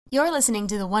You're listening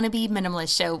to the Wannabe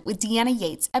Minimalist Show with Deanna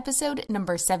Yates, episode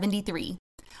number 73.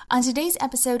 On today's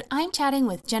episode, I'm chatting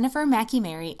with Jennifer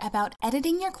Mackey-Mary about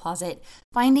editing your closet,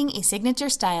 finding a signature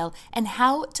style, and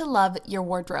how to love your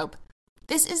wardrobe.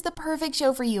 This is the perfect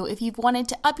show for you if you've wanted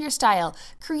to up your style,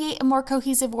 create a more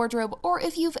cohesive wardrobe, or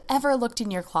if you've ever looked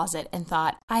in your closet and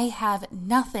thought, I have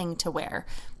nothing to wear,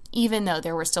 even though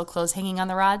there were still clothes hanging on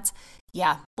the rods.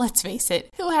 Yeah, let's face it,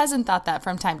 who hasn't thought that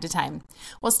from time to time?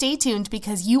 Well, stay tuned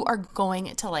because you are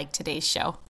going to like today's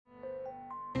show.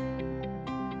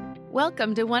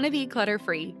 Welcome to Wanna Be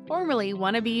Clutter-Free, formerly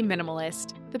Wanna Be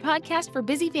Minimalist, the podcast for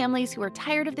busy families who are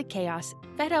tired of the chaos,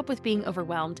 fed up with being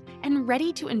overwhelmed, and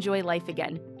ready to enjoy life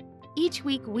again. Each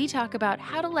week, we talk about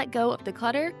how to let go of the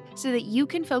clutter so that you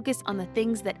can focus on the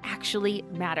things that actually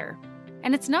matter.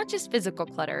 And it's not just physical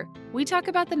clutter. We talk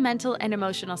about the mental and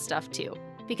emotional stuff too.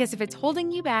 Because if it's holding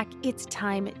you back, it's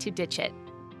time to ditch it.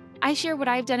 I share what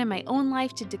I've done in my own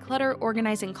life to declutter,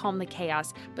 organize, and calm the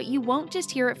chaos, but you won't just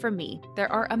hear it from me.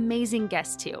 There are amazing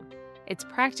guests too. It's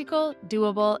practical,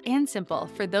 doable, and simple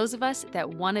for those of us that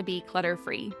want to be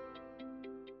clutter-free.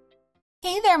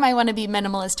 Hey there, my wannabe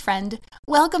minimalist friend.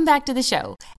 Welcome back to the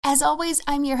show. As always,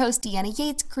 I'm your host, Deanna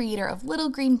Yates, creator of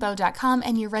littlegreenbow.com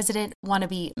and your resident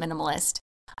wannabe minimalist.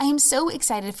 I am so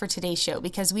excited for today's show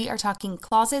because we are talking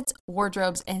closets,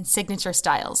 wardrobes, and signature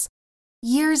styles.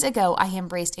 Years ago, I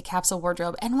embraced a capsule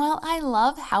wardrobe, and while I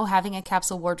love how having a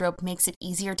capsule wardrobe makes it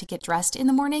easier to get dressed in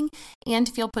the morning and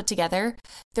feel put together,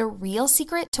 the real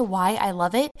secret to why I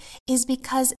love it is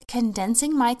because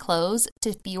condensing my clothes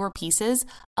to fewer pieces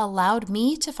allowed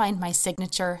me to find my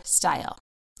signature style.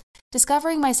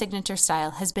 Discovering my signature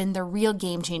style has been the real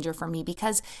game changer for me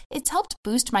because it's helped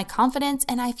boost my confidence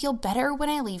and I feel better when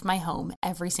I leave my home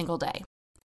every single day.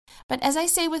 But as I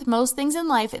say with most things in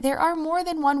life, there are more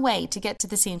than one way to get to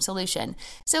the same solution.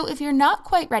 So if you're not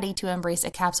quite ready to embrace a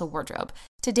capsule wardrobe,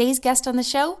 today's guest on the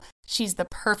show, she's the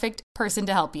perfect person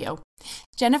to help you.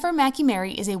 Jennifer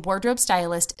Mackey-Mary is a wardrobe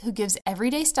stylist who gives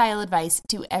everyday style advice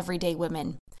to everyday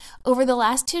women. Over the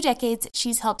last 2 decades,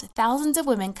 she's helped thousands of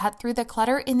women cut through the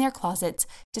clutter in their closets,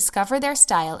 discover their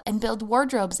style, and build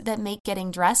wardrobes that make getting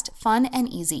dressed fun and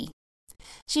easy.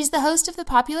 She's the host of the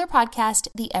popular podcast,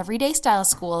 The Everyday Style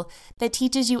School, that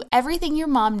teaches you everything your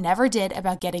mom never did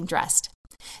about getting dressed.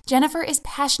 Jennifer is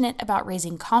passionate about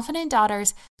raising confident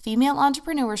daughters, female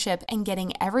entrepreneurship, and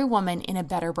getting every woman in a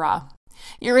better bra.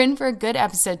 You're in for a good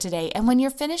episode today, and when you're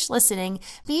finished listening,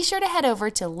 be sure to head over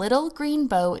to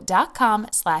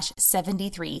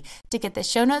littlegreenbow.com/73 to get the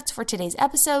show notes for today's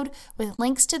episode with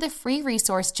links to the free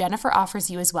resource Jennifer offers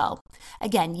you as well.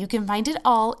 Again, you can find it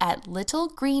all at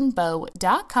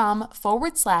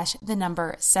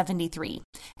littlegreenbow.com/73.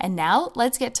 And now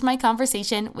let's get to my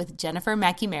conversation with Jennifer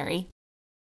Mackey-Mary.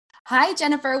 Hi,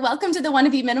 Jennifer. Welcome to the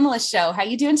Wannabe Minimalist Show. How are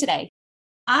you doing today?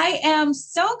 I am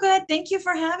so good. Thank you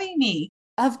for having me.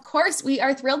 Of course, we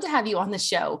are thrilled to have you on the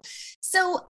show.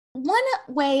 So one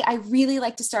way I really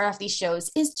like to start off these shows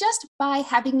is just by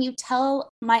having you tell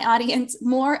my audience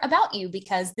more about you,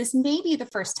 because this may be the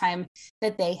first time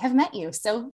that they have met you.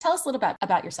 So tell us a little bit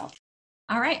about yourself.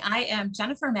 All right. I am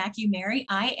Jennifer Mackey-Mary.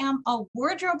 I am a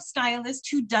wardrobe stylist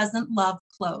who doesn't love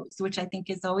clothes, which I think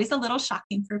is always a little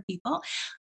shocking for people.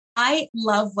 I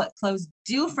love what clothes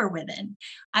do for women.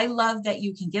 I love that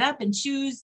you can get up and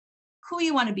choose who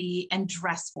you want to be and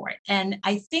dress for it. And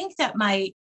I think that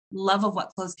my love of what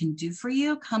clothes can do for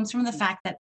you comes from the fact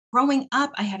that growing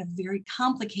up, I had a very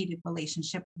complicated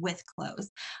relationship with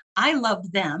clothes. I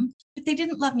loved them, but they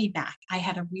didn't love me back. I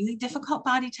had a really difficult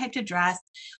body type to dress.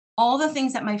 All the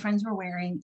things that my friends were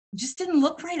wearing just didn't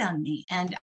look right on me.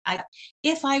 And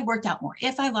if I worked out more,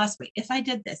 if I lost weight, if I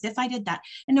did this, if I did that,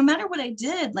 and no matter what I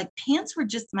did, like pants were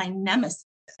just my nemesis.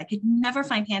 I could never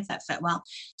find pants that fit well.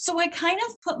 So I kind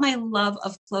of put my love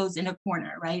of clothes in a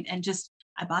corner, right? And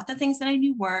I bought the things that I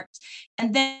knew worked.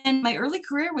 And then my early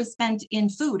career was spent in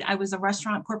food. I was a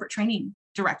restaurant corporate training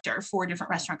director for different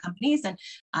restaurant companies. And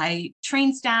I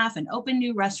trained staff and opened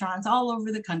new restaurants all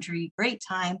over the country. Great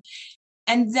time.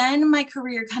 And then my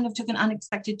career kind of took an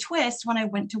unexpected twist when I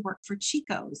went to work for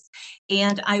Chico's,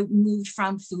 and I moved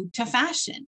from food to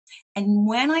fashion. And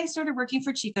when I started working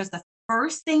for Chico's, the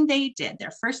first thing they did,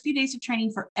 their first few days of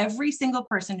training for every single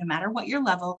person, no matter what your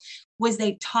level, was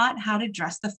they taught how to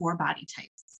dress the 4 body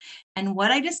types. And what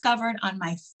I discovered on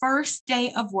my first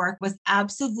day of work was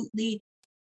absolutely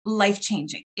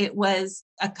life-changing. It was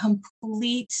a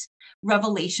complete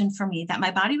revelation for me that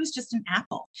my body was just an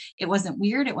apple. It wasn't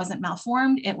weird. It wasn't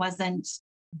malformed. It wasn't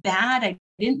bad. I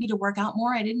didn't need to work out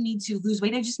more. I didn't need to lose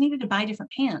weight. I just needed to buy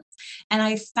different pants. And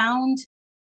I found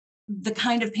the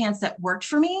kind of pants that worked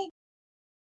for me.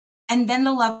 And then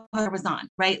the love was on,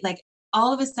 right? Like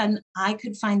all of a sudden I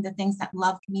could find the things that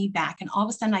loved me back. And all of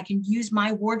a sudden I can use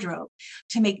my wardrobe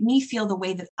to make me feel the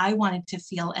way that I wanted to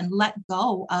feel and let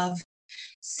go of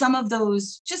some of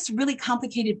those just really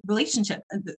complicated relationships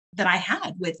that I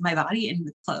had with my body and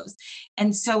with clothes.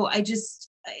 And so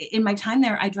in my time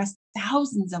there, I dressed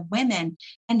thousands of women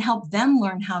and helped them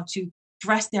learn how to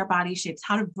dress their body shapes,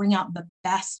 how to bring out the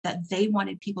best that they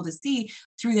wanted people to see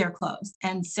through their clothes.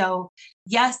 And so,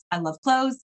 yes, I love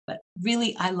clothes, but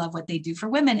really I love what they do for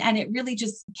women. And it really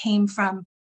just came from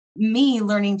me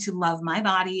learning to love my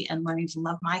body and learning to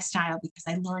love my style because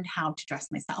I learned how to dress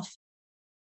myself.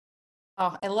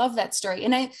 Oh, I love that story.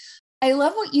 And I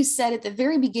love what you said at the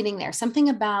very beginning there, something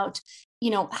about,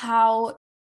 how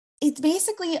it's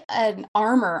basically an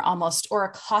armor almost, or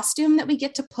a costume that we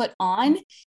get to put on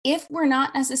if we're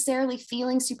not necessarily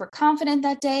feeling super confident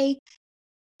that day.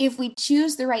 If we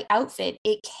choose the right outfit,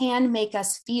 it can make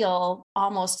us feel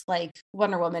almost like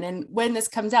Wonder Woman. And when this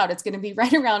comes out, it's going to be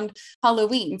right around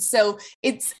Halloween. So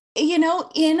it's, in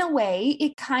a way,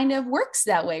 it kind of works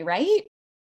that way, right?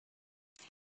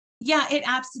 Yeah, it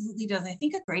absolutely does. I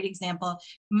think a great example,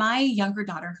 my younger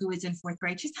daughter, who is in fourth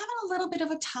grade, she's having a little bit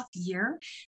of a tough year.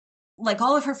 Like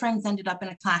all of her friends ended up in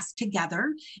a class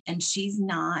together and she's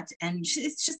not, and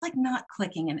it's just like not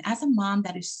clicking. And as a mom,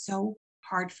 that is so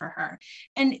hard for her.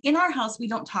 And in our house, we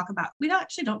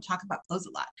actually don't talk about clothes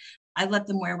a lot. I let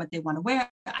them wear what they want to wear.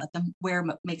 I let them wear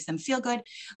what makes them feel good.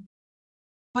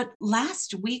 But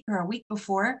last week or a week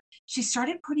before, she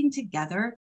started putting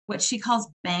together what she calls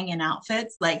banging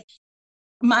outfits. Like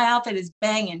my outfit is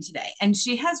banging today. And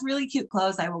she has really cute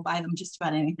clothes. I will buy them just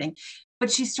about anything.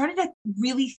 But she started to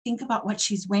really think about what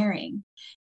she's wearing.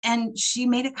 And she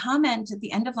made a comment at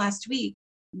the end of last week,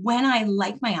 when I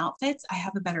like my outfits, I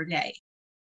have a better day.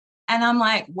 And I'm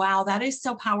like, wow, that is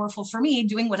so powerful for me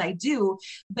doing what I do.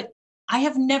 But I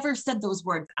have never said those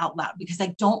words out loud because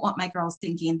I don't want my girls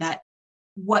thinking that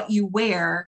what you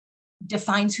wear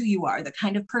defines who you are, the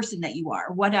kind of person that you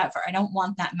are, whatever. I don't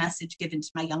want that message given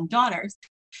to my young daughters.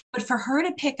 But for her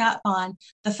to pick up on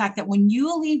the fact that when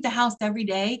you leave the house every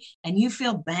day and you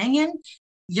feel banging,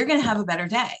 you're going to have a better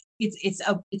day. It's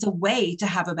a way to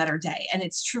have a better day. And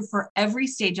it's true for every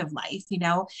stage of life.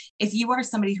 If you are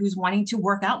somebody who's wanting to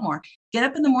work out more, get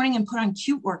up in the morning and put on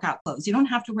cute workout clothes. You don't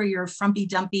have to wear your frumpy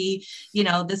dumpy,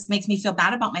 this makes me feel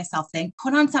bad about myself thing.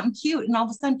 Put on something cute. And all of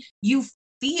a sudden you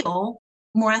feel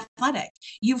more athletic.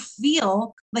 You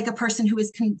feel like a person who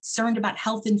is concerned about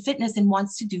health and fitness and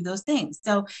wants to do those things.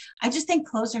 So I just think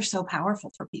clothes are so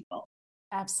powerful for people.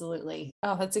 Absolutely.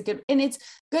 Oh, that's and it's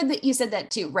good that you said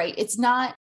that too, right? It's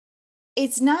not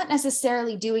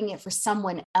necessarily doing it for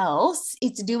someone else.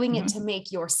 It's doing it to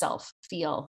make yourself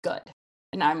feel good.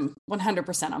 And I'm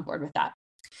 100% on board with that.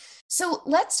 So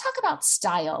let's talk about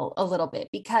style a little bit,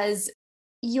 because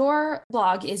your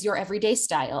blog is Your Everyday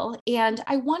Style. And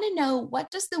I want to know,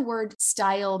 what does the word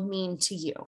style mean to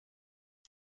you?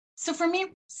 So for me,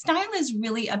 style is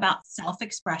really about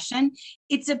self-expression.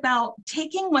 It's about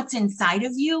taking what's inside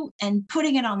of you and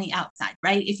putting it on the outside,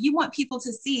 right? If you want people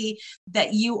to see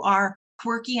that you are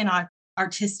quirky and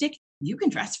artistic, you can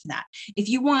dress for that. If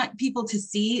you want people to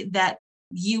see that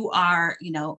you are,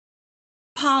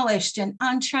 polished and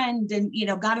on trend and,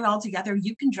 got it all together,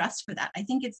 you can dress for that. I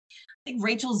think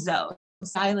Rachel Zoe,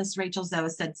 stylist Rachel Zoe,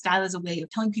 said style is a way of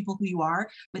telling people who you are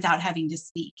without having to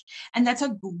speak. And that's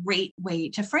a great way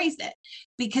to phrase it,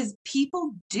 because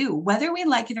people do, whether we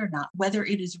like it or not, whether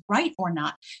it is right or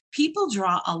not, people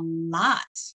draw a lot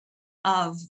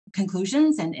of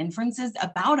conclusions and inferences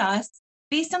about us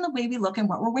based on the way we look and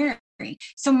what we're wearing.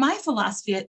 So my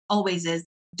philosophy always is,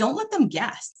 don't let them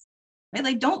guess. Right?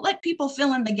 Like, don't let people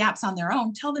fill in the gaps on their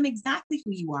own. Tell them exactly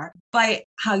who you are by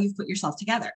how you've put yourself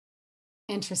together.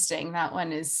 Interesting. That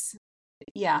one is,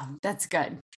 yeah, that's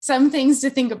good. Some things to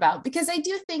think about, because I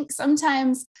do think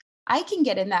sometimes I can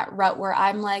get in that rut where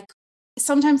I'm like,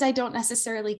 sometimes I don't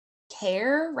necessarily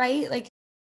care, right? Like,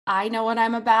 I know what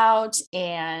I'm about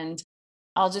and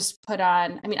I'll just put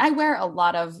on, I wear a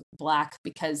lot of black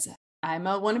because I'm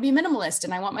a wannabe minimalist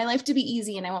and I want my life to be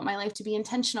easy and I want my life to be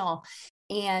intentional.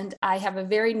 And I have a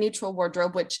very neutral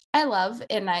wardrobe, which I love,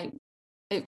 and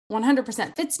it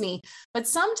 100% fits me. But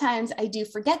sometimes I do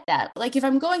forget that. Like, if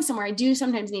I'm going somewhere, I do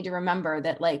sometimes need to remember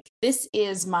that, like, this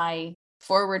is my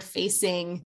forward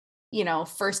facing,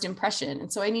 first impression.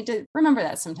 And so I need to remember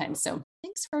that sometimes. So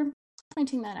thanks for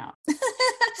pointing that out. But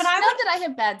not that I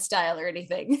have bad style or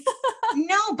anything.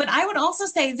 No, but I would also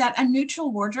say that a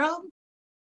neutral wardrobe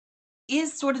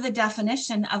is sort of the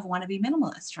definition of wannabe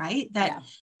minimalist, right?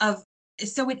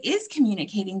 So it is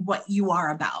communicating what you are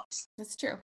about. That's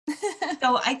true.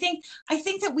 So I think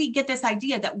that we get this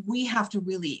idea that we have to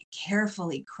really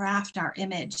carefully craft our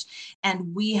image,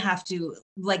 and we have to,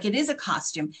 like, it is a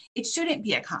costume. It shouldn't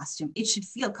be a costume. It should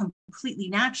feel completely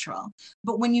natural.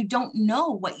 But when you don't know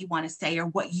what you want to say or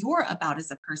what you're about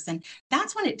as a person,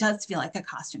 that's when it does feel like a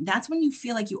costume. That's when you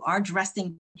feel like you are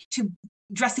dressing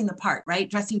the part, right?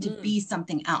 Dressing to be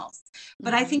something else.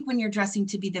 But I think when you're dressing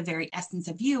to be the very essence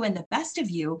of you and the best of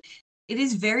you, it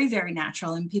is very, very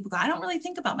natural. And people go, I don't really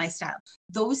think about my style.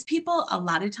 Those people, a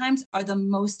lot of times, are the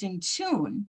most in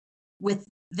tune with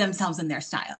themselves and their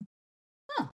style.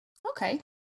 Huh. Okay.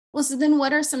 Well, so then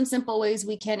what are some simple ways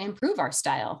we can improve our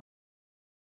style?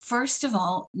 First of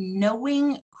all,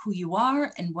 knowing who you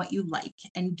are and what you like,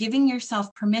 and giving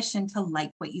yourself permission to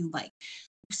like what you like.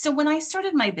 So when I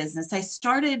started my business, I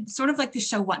started sort of like the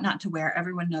show What Not to Wear.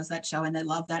 Everyone knows that show and they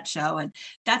love that show. And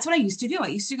that's what I used to do. I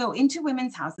used to go into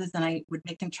women's houses and I would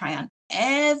make them try on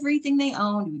everything they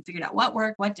owned. We figured out what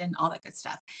worked, what didn't, all that good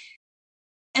stuff.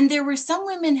 And there were some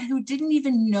women who didn't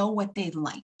even know what they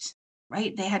liked,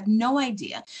 right? They had no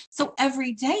idea. So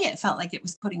every day it felt like it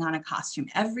was putting on a costume.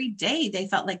 Every day they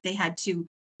felt like they had to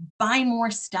buy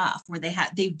more stuff, or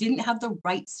they didn't have the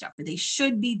right stuff, or they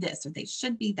should be this or they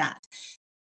should be that.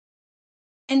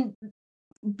 And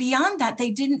beyond that, they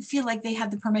didn't feel like they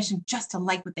had the permission just to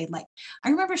like what they like. I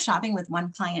remember shopping with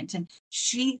one client and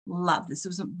she loved this. It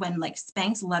was when like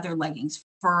Spanx leather leggings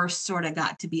first sort of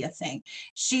got to be a thing.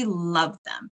 She loved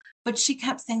them, but she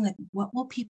kept saying, like, what will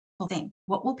people think?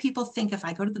 What will people think if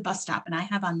I go to the bus stop and I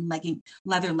have on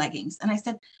leather leggings? And I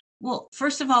said, well,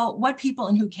 first of all, what people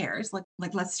and who cares? Like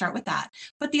let's start with that.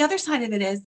 But the other side of it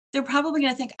is they're probably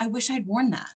going to think, I wish I'd worn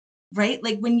that, right?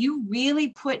 Like when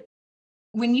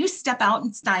you step out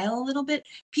in style a little bit,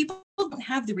 people don't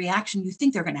have the reaction you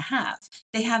think they're going to have.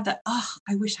 They have the, oh,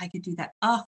 I wish I could do that.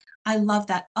 Oh, I love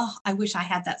that. Oh, I wish I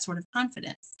had that sort of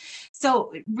confidence.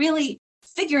 So really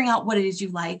figuring out what it is you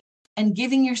like and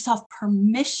giving yourself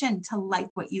permission to like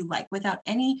what you like without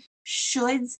any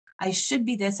shoulds. I should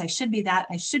be this. I should be that.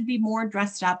 I should be more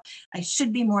dressed up. I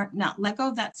should be more. No, let go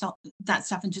of that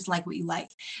stuff and just like what you like.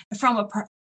 From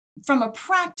a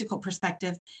practical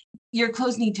perspective, your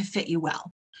clothes need to fit you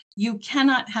well. You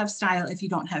cannot have style if you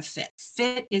don't have fit.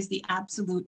 Fit is the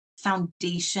absolute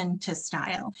foundation to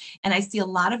style. And I see a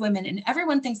lot of women, and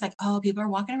everyone thinks like, oh, people are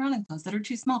walking around in clothes that are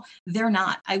too small. They're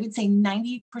not. I would say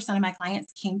 90% of my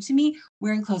clients came to me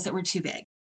wearing clothes that were too big.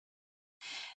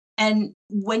 And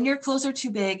when your clothes are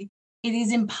too big, it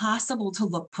is impossible to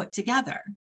look put together.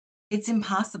 It's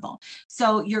impossible.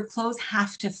 So your clothes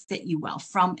have to fit you well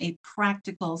from a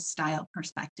practical style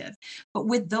perspective. But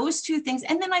with those two things,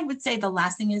 and then I would say the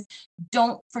last thing is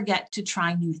don't forget to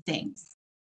try new things.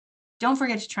 Don't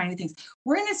forget to try new things.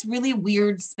 We're in this really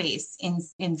weird space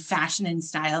in fashion and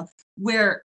style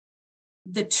where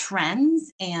the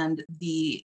trends and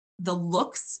the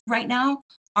looks right now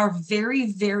are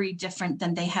very, very different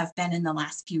than they have been in the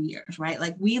last few years, right?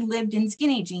 Like we lived in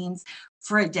skinny jeans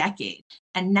for a decade,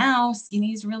 and now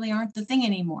skinnies really aren't the thing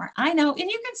anymore. I know, and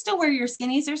you can still wear your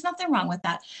skinnies. There's nothing wrong with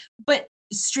that. But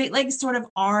straight legs sort of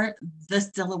are the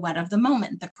silhouette of the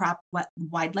moment. The crop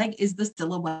wide leg is the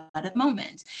silhouette of the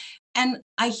moment. And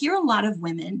I hear a lot of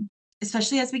women,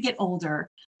 especially as we get older,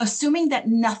 assuming that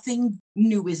nothing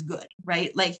new is good,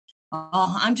 right? Like,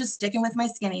 oh, I'm just sticking with my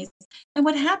skinnies. And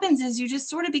what happens is you just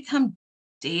sort of become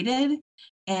dated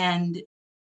and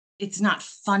it's not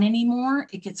fun anymore.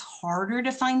 It gets harder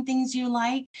to find things you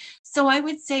like. So I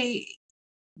would say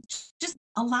just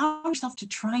allow yourself to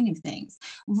try new things.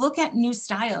 Look at new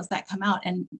styles that come out,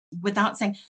 and without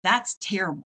saying that's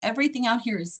terrible, everything out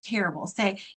here is terrible,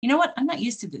 say, you know what, I'm not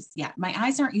used to this yet. My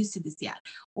eyes aren't used to this yet.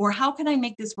 Or how can I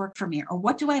make this work for me? Or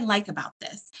what do I like about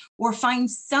this? Or find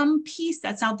some piece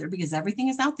that's out there, because everything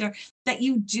is out there, that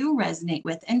you do resonate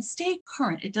with, and stay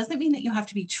current. It doesn't mean that you have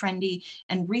to be trendy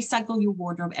and recycle your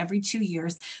wardrobe every 2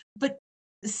 years, but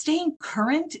staying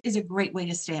current is a great way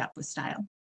to stay up with style.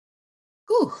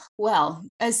 Ooh, well,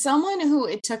 as someone who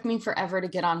it took me forever to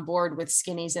get on board with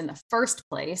skinnies in the first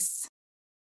place,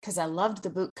 because I loved the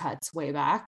boot cuts way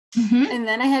back. Mm-hmm. And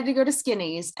then I had to go to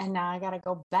skinnies, and now I got to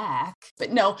go back.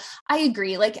 But no, I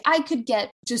agree. Like I could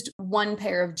get just one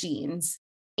pair of jeans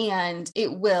and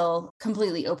it will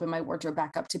completely open my wardrobe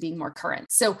back up to being more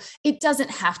current. So it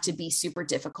doesn't have to be super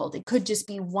difficult. It could just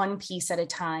be one piece at a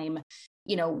time,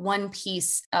 one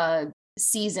piece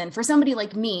season for somebody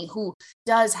like me who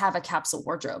does have a capsule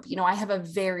wardrobe. I have a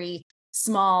very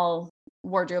small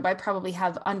wardrobe. I probably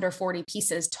have under 40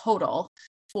 pieces total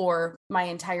for my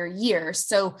entire year.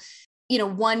 So,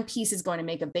 one piece is going to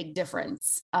make a big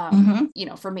difference,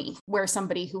 for me, where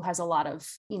somebody who has a lot of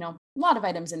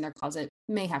items in their closet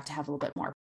may have to have a little bit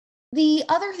more. The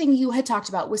other thing you had talked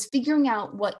about was figuring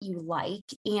out what you like.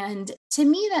 And to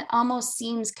me, that almost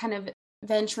seems kind of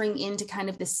venturing into kind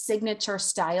of the signature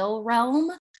style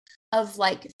realm of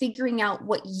like figuring out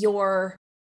what your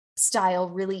style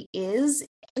really is.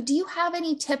 Do you have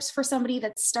any tips for somebody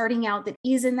that's starting out that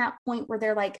is in that point where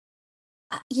they're like,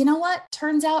 you know what?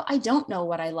 Turns out I don't know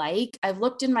what I like. I've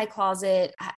looked in my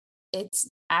closet. It's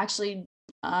actually,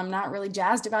 I'm not really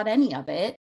jazzed about any of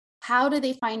it. How do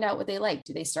they find out what they like?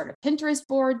 Do they start a Pinterest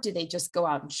board? Do they just go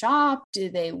out and shop?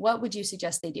 What would you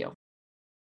suggest they do?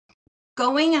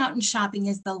 Going out and shopping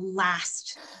is the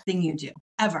last thing you do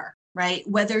ever, right?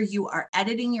 Whether you are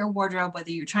editing your wardrobe,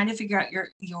 whether you're trying to figure out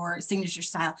your signature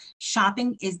style,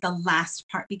 shopping is the last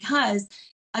part, because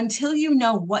until you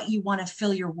know what you want to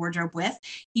fill your wardrobe with,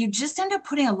 you just end up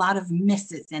putting a lot of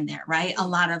misses in there, right? A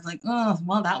lot of like, oh,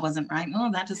 well, that wasn't right.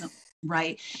 Oh, that doesn't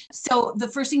right. So the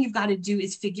first thing you've got to do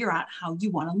is figure out how you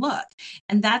want to look.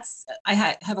 And that's, I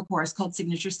have a course called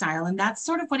Signature Style, and that's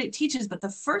sort of what it teaches. But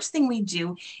the first thing we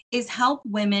do is help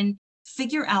women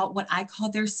figure out what I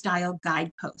call their style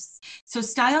guideposts. So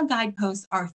style guideposts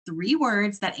are 3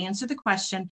 words that answer the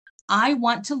question, I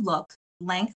want to look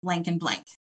blank, blank, and blank.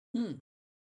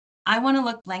 I want to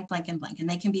look blank, blank, and blank. And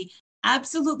they can be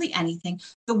absolutely anything.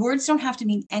 The words don't have to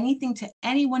mean anything to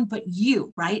anyone but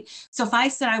you, right? So if I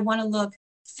said I want to look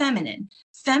feminine,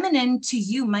 feminine to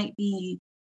you might be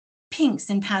pinks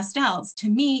and pastels. To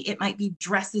me, it might be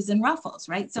dresses and ruffles,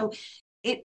 right? So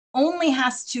it only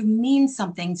has to mean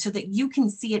something so that you can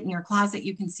see it in your closet,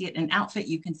 you can see it in an outfit,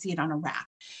 you can see it on a rack.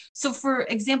 So for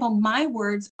example, my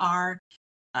words are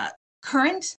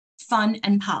current, fun,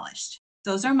 and polished.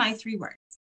 Those are my 3 words.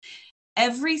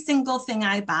 Every single thing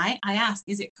I buy, I ask,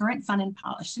 is it current, fun, and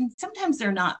polished? And sometimes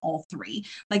they're not all 3.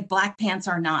 Like black pants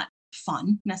are not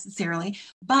fun necessarily,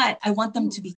 but I want them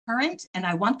to be current and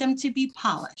I want them to be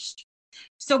polished.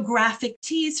 So graphic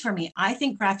tees for me, I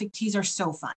think graphic tees are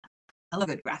so fun. I love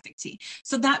a good graphic tee.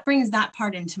 So that brings that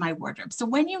part into my wardrobe. So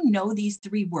when you know these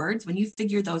 3 words, when you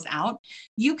figure those out,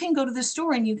 you can go to the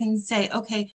store and you can say,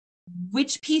 okay,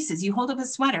 which pieces? You hold up a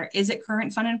sweater. Is it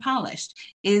current, fun, and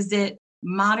polished? Is it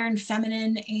modern,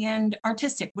 feminine, and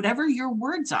artistic? Whatever your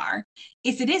words are.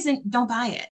 If it isn't, don't buy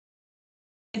it.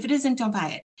 If it isn't, don't buy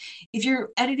it. If you're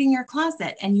editing your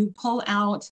closet and you pull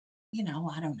out, I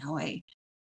don't know, a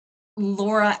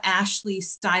Laura Ashley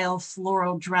style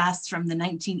floral dress from the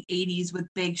 1980s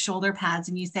with big shoulder pads,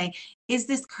 and you say, is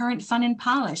this current, fun, and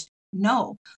polished?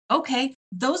 No. Okay.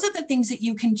 Those are the things that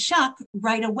you can chuck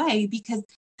right away, because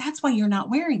that's why you're not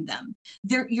wearing them.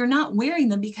 You're not wearing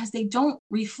them because they don't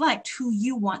reflect who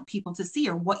you want people to see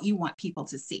or what you want people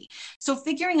to see. So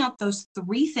figuring out those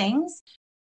 3 things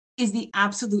is the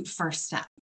absolute first step.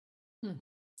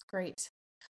 Great.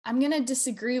 I'm going to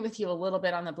disagree with you a little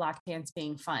bit on the black pants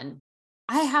being fun.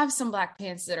 I have some black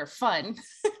pants that are fun,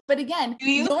 but again,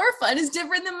 your fun is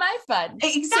different than my fun.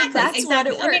 Exactly. So that's what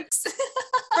it works.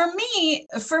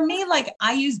 For me, like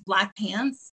I use black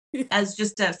pants as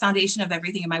just a foundation of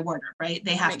everything in my wardrobe, right?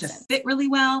 They have to fit really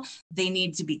well. They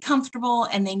need to be comfortable,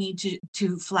 and they need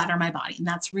to flatter my body. And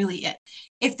that's really it.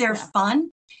 If they're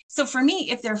fun. So for me,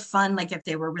 if they're fun, like if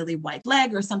they were really wide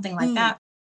leg or something like that,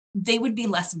 they would be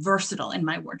less versatile in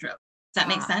my wardrobe. Does that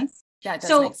make sense? That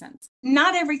does make sense.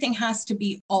 Not everything has to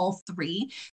be all 3,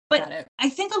 but I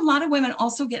think a lot of women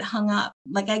also get hung up.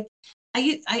 Like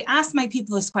I ask my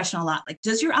people this question a lot, like,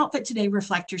 does your outfit today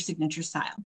reflect your signature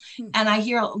style? And I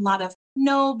hear a lot of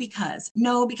no, because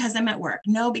I'm at work.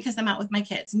 No, because I'm out with my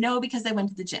kids. No, because I went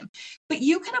to the gym. But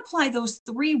you can apply those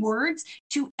 3 words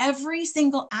to every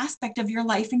single aspect of your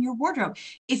life and your wardrobe.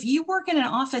 If you work in an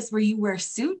office where you wear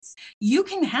suits, you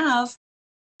can have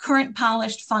current,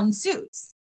 polished, fun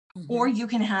suits, or you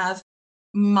can have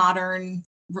modern,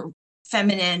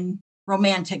 feminine,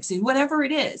 romantic suit, whatever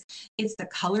it is. It's the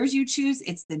colors you choose,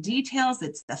 it's the details,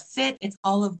 it's the fit, it's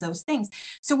all of those things.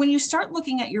 So when you start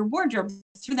looking at your wardrobe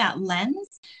through that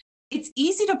lens, it's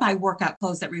easy to buy workout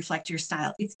clothes that reflect your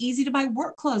style. It's easy to buy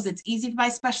work clothes. It's easy to buy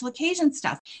special occasion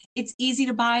stuff. It's easy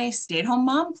to buy stay-at-home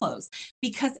mom clothes,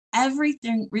 because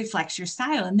everything reflects your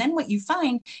style. And then what you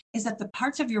find is that the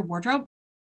parts of your wardrobe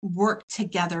work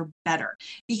together better,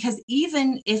 because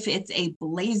even if it's a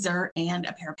blazer and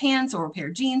a pair of pants or a pair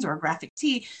of jeans or a graphic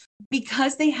tee,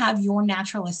 because they have your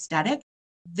natural aesthetic,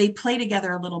 they play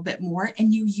together a little bit more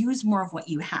and you use more of what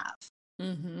you have.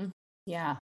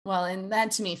 Yeah. Well, and that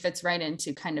to me fits right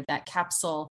into kind of that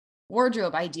capsule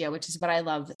wardrobe idea, which is what I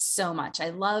love so much. I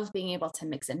love being able to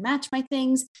mix and match my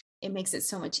things. It makes it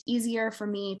so much easier for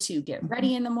me to get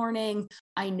ready in the morning.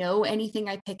 I know anything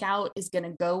I pick out is going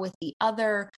to go with the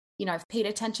other. I've paid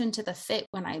attention to the fit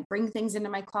when I bring things into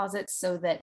my closet so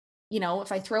that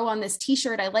if I throw on this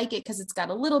t-shirt, I like it because it's got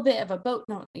a little bit of a boat.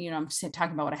 No, I'm just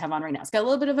talking about what I have on right now. It's got a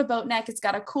little bit of a boat neck. It's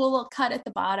got a cool little cut at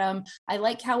the bottom. I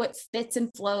like how it fits and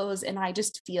flows, and I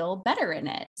just feel better in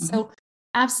it. Mm-hmm. So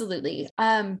absolutely.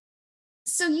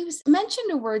 So you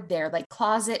mentioned a word there, like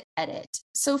closet edit.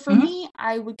 So for Mm-hmm. me,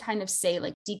 I would kind of say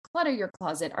like declutter your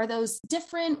closet. Are those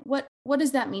different? What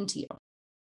does that mean to you?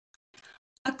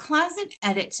 A closet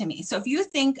edit to me. So if you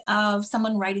think of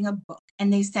someone writing a book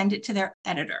and they send it to their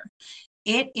editor,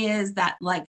 it is that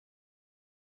like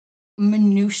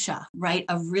minutia, right?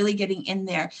 Of really getting in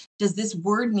there. Does this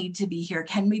word need to be here?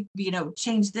 Can we,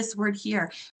 change this word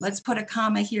here? Let's put a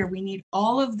comma here. We need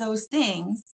all of those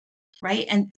things, right?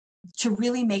 And to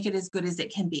really make it as good as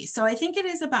it can be. So I think it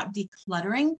is about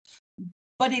decluttering,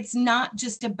 but it's not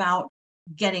just about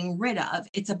getting rid of,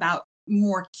 it's about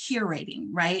more curating,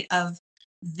 right? Of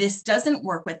this doesn't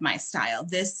work with my style.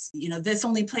 This, this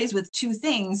only plays with two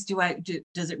things.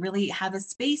 Does it really have a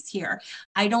space here?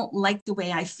 I don't like the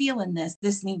way I feel in this.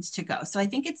 This needs to go. So I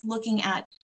think it's looking at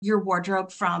your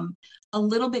wardrobe from a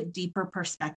little bit deeper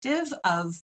perspective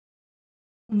of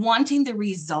wanting the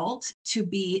result to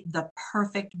be the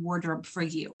perfect wardrobe for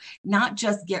you, not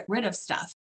just get rid of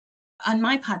stuff. On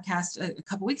my podcast a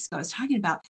couple weeks ago, I was talking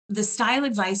about the style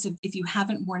advice of if you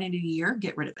haven't worn it in a year,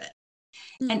 get rid of it.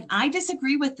 And I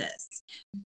disagree with this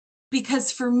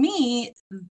because for me,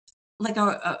 like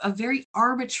a very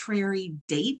arbitrary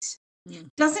date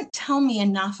doesn't tell me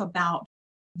enough about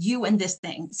you and this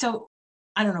thing. So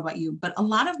I don't know about you, but a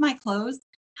lot of my clothes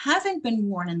haven't been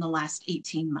worn in the last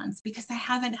 18 months because I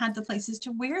haven't had the places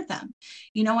to wear them.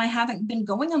 I haven't been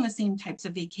going on the same types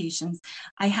of vacations.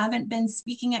 I haven't been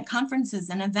speaking at conferences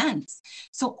and events.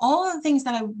 So all of the things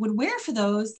that I would wear for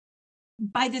those,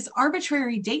 by this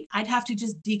arbitrary date, I'd have to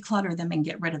just declutter them and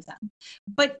get rid of them.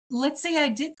 But let's say I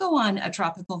did go on a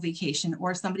tropical vacation,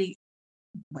 or somebody,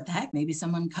 what the heck, maybe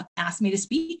someone asked me to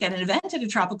speak at an event at a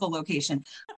tropical location.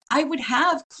 I would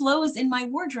have clothes in my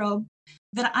wardrobe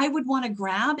that I would want to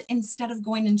grab instead of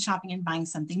going and shopping and buying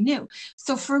something new.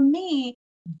 So for me,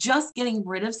 just getting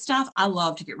rid of stuff, I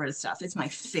love to get rid of stuff. It's my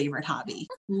favorite hobby.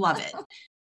 Love it.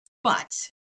 But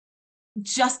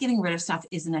just getting rid of stuff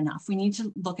isn't enough. We need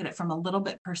to look at it from a little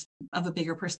bit of a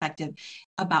bigger perspective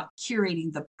about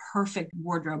curating the perfect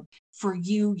wardrobe for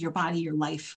you, your body, your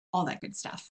life, all that good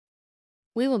stuff.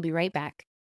 We will be right back.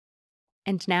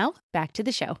 And now back to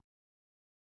the show.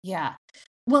 Yeah.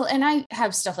 Well, and I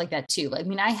have stuff like that too. I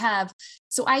mean,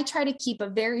 so I try to keep a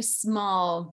very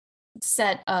small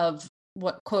set of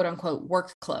what quote unquote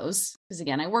work clothes. Because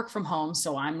again, I work from home,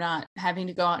 so I'm not having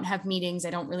to go out and have meetings. I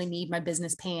don't really need my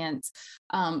business pants.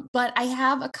 But I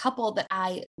have a couple that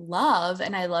I love,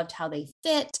 and I loved how they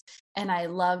fit, and I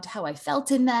loved how I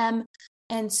felt in them.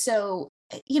 And so,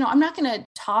 I'm not going to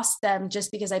toss them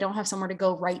just because I don't have somewhere to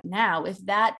go right now. If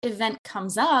that event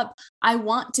comes up, I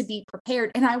want to be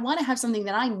prepared, and I want to have something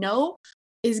that I know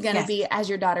is going to be, as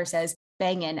your daughter says,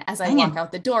 banging as I walk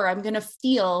out the door. I'm going to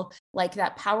feel like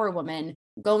that power woman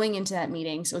going into that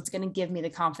meeting. So it's going to give me the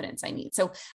confidence I need.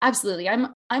 So absolutely. I'm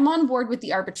on board with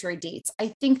the arbitrary dates.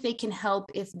 I think they can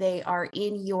help if they are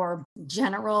in your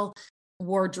general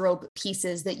wardrobe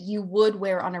pieces that you would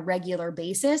wear on a regular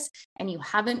basis and you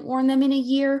haven't worn them in a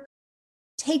year.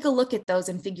 Take a look at those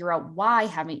and figure out why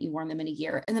haven't you worn them in a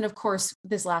year. And then of course,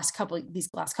 these last couple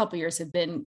of years have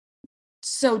been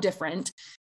so different.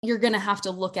 You're going to have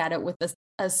to look at it with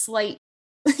a slight,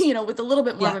 with a little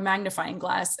bit more of a magnifying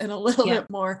glass and a little bit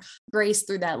more grace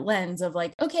through that lens of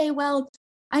like, okay, well,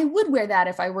 I would wear that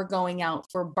if I were going out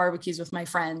for barbecues with my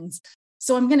friends.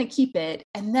 So I'm going to keep it.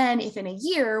 And then if in a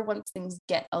year, once things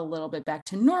get a little bit back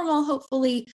to normal,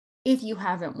 hopefully, if you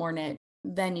haven't worn it,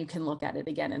 then you can look at it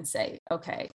again and say,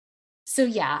 okay. So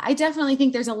yeah, I definitely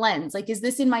think there's a lens. Like, is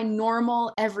this in my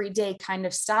normal everyday kind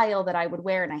of style that I would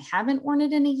wear and I haven't worn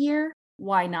it in a year?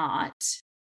 Why not?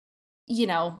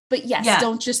 But yes,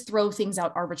 don't just throw things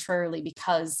out arbitrarily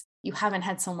because you haven't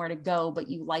had somewhere to go, but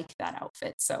you like that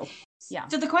outfit. So yeah.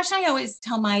 So the question I always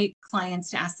tell my clients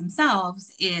to ask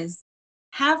themselves is,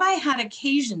 have I had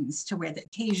occasions to wear the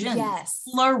occasions? Yes.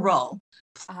 Plural.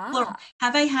 Have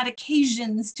I had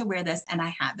occasions to wear this and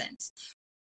I haven't?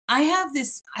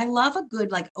 I love a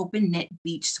good like open knit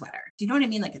beach sweater. Do you know what I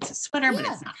mean? Like it's a sweater, but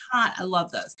it's not hot. I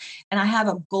love those. And I have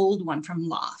a gold one from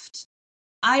Loft.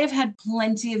 I have had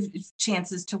plenty of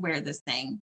chances to wear this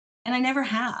thing and I never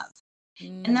have.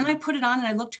 And then I put it on and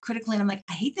I looked critically and I'm like,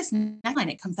 I hate this neckline.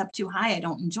 It comes up too high. I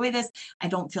don't enjoy this. I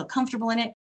don't feel comfortable in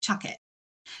it. Chuck it.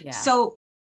 Yeah. So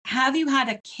have you had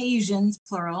occasions,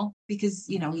 plural, because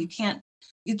you can't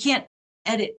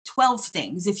edit 12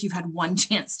 things if you've had one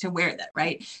chance to wear that,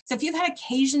 right? So if you've had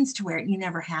occasions to wear it and you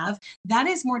never have, that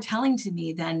is more telling to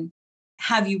me than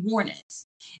have you worn it?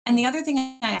 And the other thing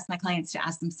I ask my clients to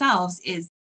ask themselves is,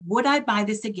 would I buy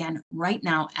this again right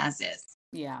now as is?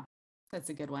 Yeah, that's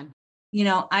a good one.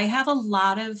 I have a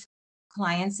lot of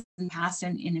clients in the past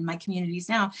and in my communities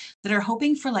now that are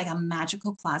hoping for like a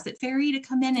magical closet fairy to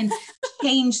come in and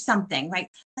change something, right?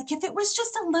 Like if it was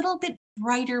just a little bit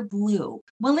brighter blue.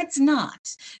 Well, it's not.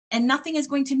 And nothing is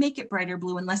going to make it brighter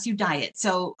blue unless you dye it.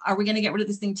 So are we going to get rid of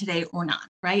this thing today or not?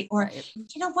 Right? Or, Right.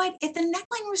 you know what? If the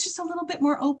neckline was just a little bit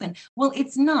more open, well,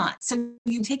 it's not. So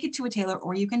you can take it to a tailor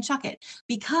or you can chuck it,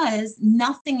 because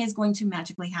nothing is going to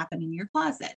magically happen in your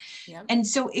closet. Yep. And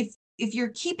so if you're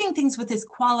keeping things with this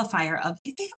qualifier of,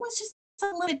 if it was just a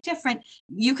little bit different,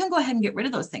 you can go ahead and get rid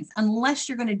of those things, unless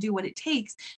you're going to do what it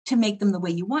takes to make them the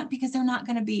way you want, because they're not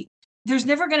going to be, there's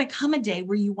never going to come a day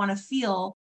where you want to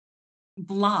feel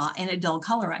blah and a dull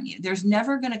color on you. There's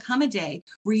never going to come a day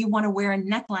where you want to wear a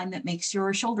neckline that makes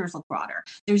your shoulders look broader.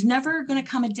 There's never going to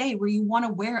come a day where you want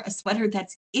to wear a sweater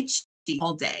that's itchy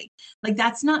all day. Like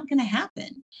that's not going to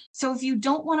happen. So if you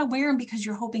don't want to wear them because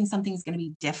you're hoping something's going to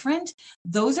be different,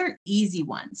 those are easy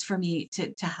ones for me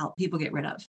to help people get rid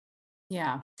of.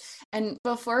 Yeah. And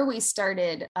before we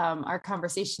started our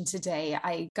conversation today,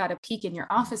 I got a peek in your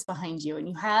office behind you, and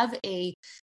you have a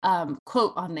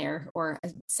quote on there, or a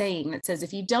saying that says,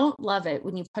 if you don't love it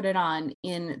when you put it on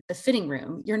in the fitting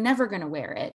room, you're never going to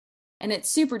wear it. And it's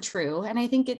super true. And I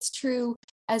think it's true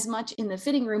as much in the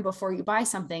fitting room before you buy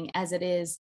something as it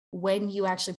is when you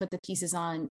actually put the pieces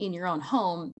on in your own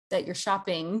home, that you're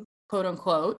shopping, quote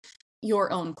unquote,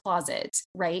 your own closet,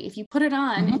 right? If you put it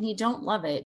on and you don't love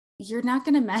it, you're not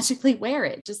going to magically wear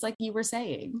it, just like you were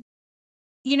saying.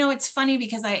 It's funny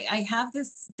because I have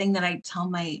this thing that I tell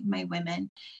my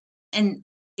women, and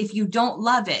if you don't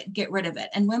love it, get rid of it.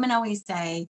 And women always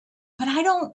say, but I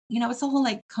don't, it's the whole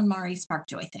like KonMari Spark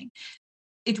Joy thing.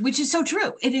 Which is so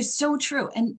true. It is so true.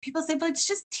 And people say, but it's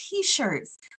just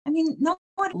t-shirts. I mean, no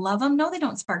one love them. No, they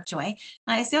don't spark joy. And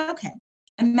I say, okay,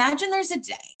 imagine there's a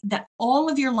day that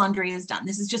all of your laundry is done.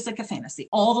 This is just like a fantasy.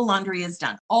 All the laundry is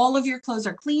done. All of your clothes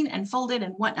are clean and folded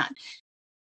and whatnot.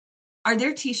 Are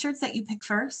there t-shirts that you pick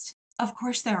first? Of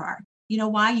course there are. You know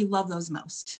why? You love those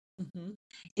most. Mm-hmm.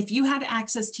 If you had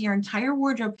access to your entire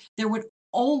wardrobe, there would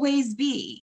always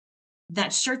be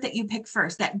that shirt that you pick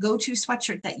first, that go-to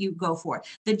sweatshirt that you go for,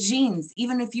 the jeans.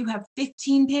 Even if you have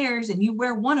 15 pairs and you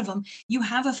wear one of them, you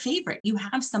have a favorite, you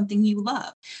have something you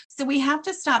love. So we have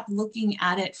to stop looking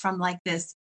at it from like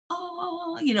this,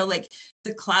 like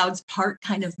the clouds part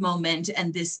kind of moment,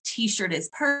 and this t-shirt is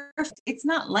perfect. It's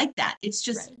not like that. It's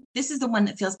just, right. This is the one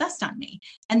that feels best on me.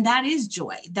 And that is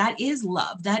joy. That is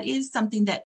love. That is something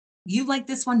that you like,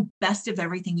 this one best of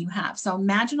everything you have. So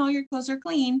imagine all your clothes are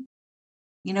clean.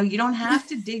 You don't have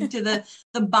to dig to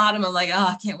the bottom of like, oh,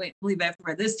 I can't wait to believe I have to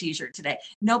wear this t-shirt today.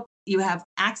 Nope. You have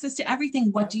access to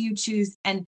everything. What do you choose?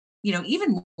 And,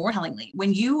 even more tellingly,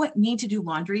 when you need to do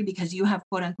laundry because you have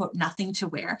quote unquote nothing to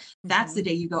wear, that's the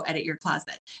day you go edit your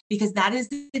closet, because that is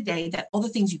the day that all the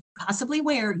things you possibly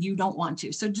wear, you don't want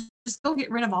to. So just go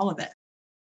get rid of all of it.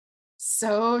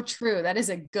 So true. That is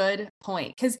a good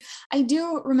point. Because I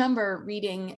do remember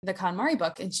reading the KonMari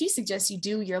book, and she suggests you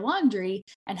do your laundry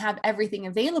and have everything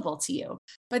available to you.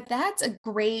 But that's a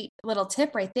great little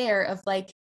tip right there of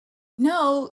like,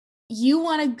 no, you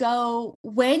want to go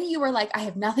when you are like, I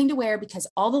have nothing to wear because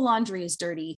all the laundry is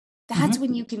dirty. That's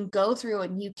when you can go through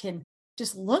and you can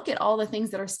just look at all the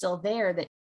things that are still there that,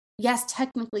 yes,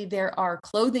 technically there are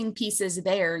clothing pieces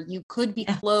there. You could be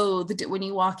clothed when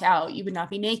you walk out. You would not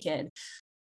be naked.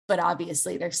 But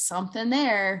obviously there's something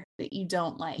there that you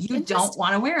don't like. You don't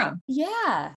want to wear them.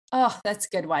 Yeah. Oh, that's a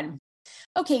good one.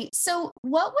 Okay. So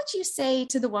what would you say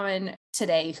to the woman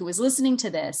today who is listening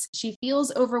to this? She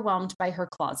feels overwhelmed by her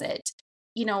closet.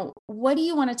 What do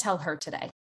you want to tell her today?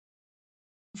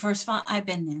 First of all, I've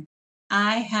been there.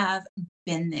 I have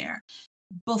been there.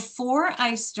 Before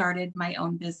I started my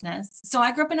own business, so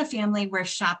I grew up in a family where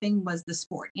shopping was the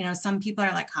sport. Some people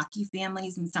are like hockey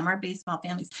families and some are baseball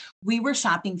families. We were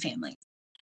shopping families.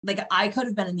 Like I could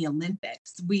have been in the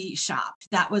Olympics. We shopped.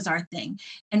 That was our thing.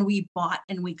 And we bought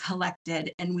and we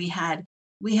collected, and we had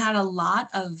a lot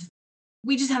of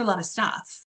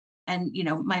stuff. And,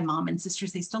 my mom and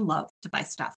sisters, they still love to buy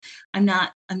stuff. I'm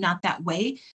not that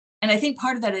way. And I think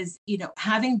part of that is,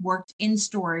 having worked in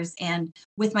stores and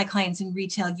with my clients in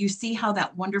retail, you see how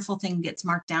that wonderful thing gets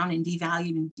marked down and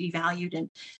devalued. And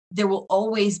there will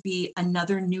always be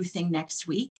another new thing next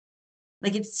week.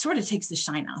 Like it sort of takes the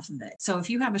shine off of it. So if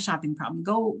you have a shopping problem,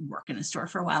 go work in a store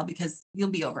for a while because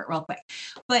you'll be over it real quick.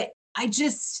 But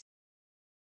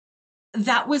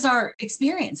that was our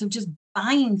experience of just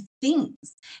buying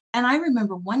things. And I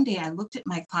remember one day I looked at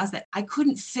my closet. I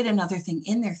couldn't fit another thing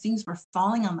in there. Things were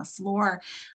falling on the floor.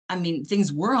 I mean,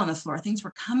 things were on the floor. Things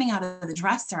were coming out of the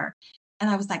dresser. And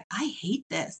I was like, I hate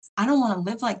this. I don't want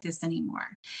to live like this anymore.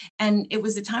 And it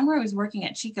was a time where I was working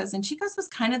at Chico's, and Chico's was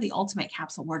kind of the ultimate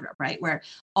capsule wardrobe, right? Where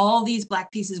all these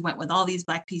black pieces went with all these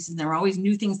black pieces. And there were always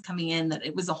new things coming in, that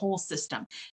it was a whole system.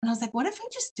 And I was like, what if I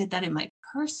just did that in my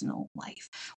personal life?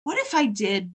 What if I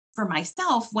did for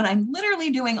myself what I'm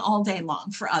literally doing all day long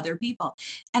for other people?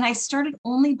 And I started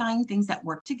only buying things that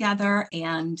work together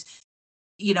and,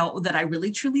 that I really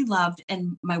truly loved.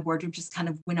 And my wardrobe just kind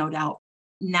of winnowed out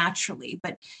naturally.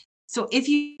 But so if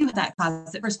you have that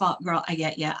closet, first of all, girl, I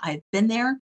get you. I've been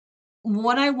there.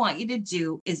 What I want you to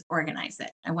do is organize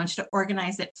it. I want you to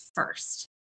organize it first.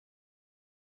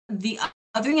 The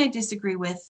other thing I disagree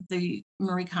with the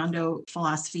Marie Kondo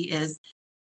philosophy is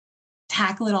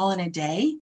tackle it all in a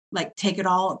day. Like take it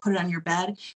all, put it on your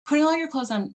bed. Putting all your clothes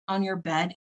on your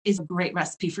bed is a great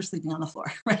recipe for sleeping on the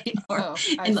floor, right?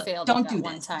 I failed. Don't do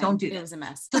this. Don't do this. It was a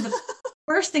mess. So the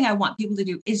first thing I want people to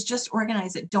do is just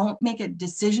organize it. Don't make a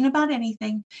decision about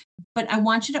anything, but I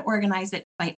want you to organize it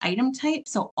by item type.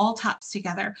 So all tops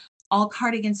together, all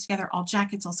cardigans together, all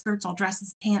jackets, all skirts, all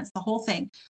dresses, pants, the whole thing,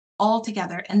 all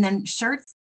together. And then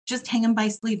shirts, just hang them by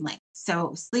sleeve length.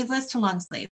 So sleeveless to long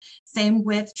sleeve. Same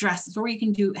with dresses, or you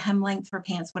can do hem length for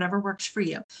pants, whatever works for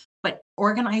you, but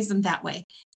organize them that way.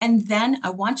 And then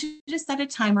I want you to set a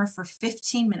timer for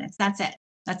 15 minutes. That's it.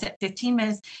 15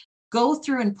 minutes. Go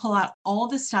through and pull out all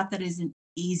the stuff that is an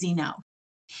easy no.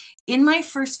 In my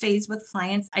first phase with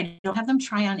clients, I don't have them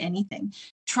try on anything.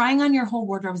 Trying on your whole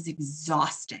wardrobe is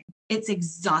exhausting. It's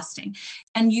exhausting.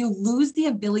 And you lose the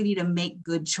ability to make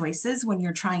good choices when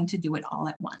you're trying to do it all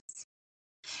at once.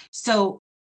 So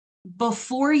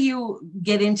before you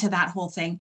get into that whole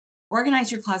thing,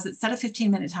 organize your closet, set a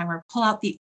 15-minute timer, pull out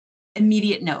the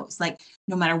immediate no's. Like,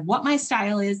 no matter what my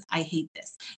style is, I hate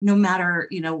this. No matter,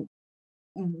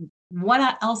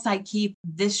 what else I keep,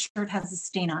 this shirt has a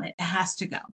stain on it. It has to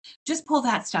go. Just pull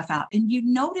that stuff out. And you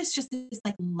notice just this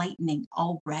like lightning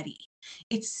already.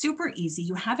 It's super easy.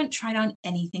 You haven't tried on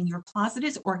anything. Your closet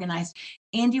is organized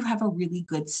and you have a really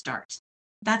good start.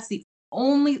 That's the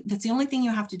only thing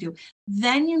you have to do.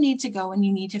 Then you need to go and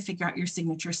you need to figure out your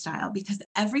signature style, because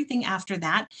everything after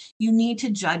that, you need to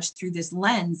judge through this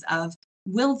lens of,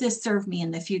 will this serve me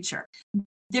in the future?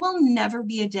 There will never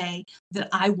be a day that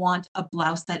I want a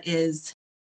blouse that is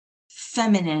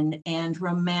feminine and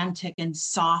romantic and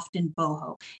soft and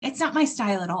boho. It's not my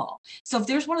style at all. So if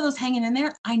there's one of those hanging in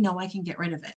there, I know I can get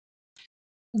rid of it.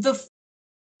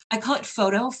 I call it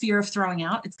fear of throwing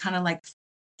out. It's kind of like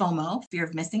FOMO, fear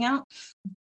of missing out.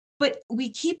 But we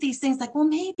keep these things like, well,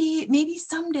 maybe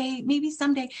someday.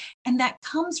 And that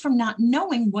comes from not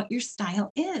knowing what your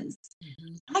style is.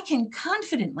 Mm-hmm. I can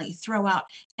confidently throw out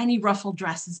any ruffled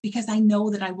dresses because I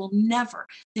know that there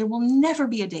will never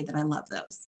be a day that I love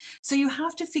those. So you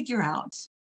have to figure out,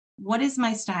 what is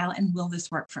my style and will this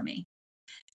work for me?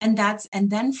 And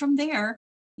then from there,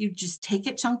 you just take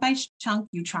it chunk by chunk.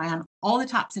 You try on all the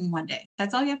tops in one day.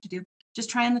 That's all you have to do. Just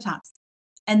try on the tops.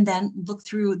 And then look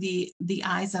through the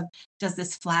eyes of, does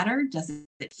this flatter? Does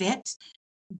it fit?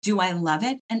 Do I love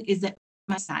it? And is it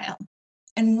my style?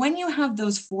 And when you have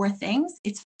those 4 things,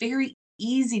 it's very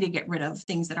easy to get rid of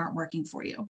things that aren't working for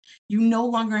you. You no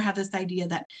longer have this idea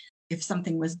that if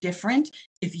something was different,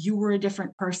 if you were a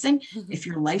different person, mm-hmm. if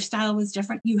your lifestyle was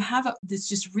different, you have this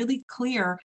just really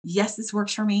clear, yes, this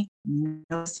works for me. No,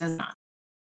 this does not.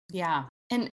 Yeah.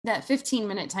 And that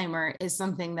 15-minute timer is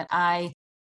something that I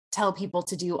tell people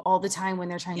to do all the time when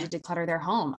they're trying to declutter their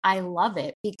home. I love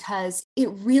it because it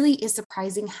really is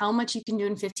surprising how much you can do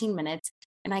in 15 minutes.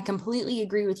 And I completely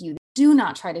agree with you. Do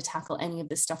not try to tackle any of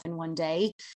this stuff in one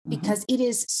day, because it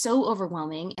is so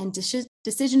overwhelming and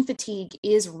decision fatigue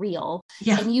is real.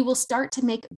 Yeah. And you will start to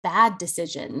make bad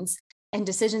decisions and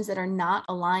decisions that are not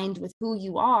aligned with who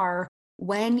you are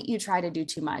when you try to do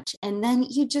too much. And then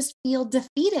you just feel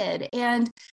defeated and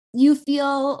you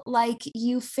feel like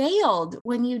you failed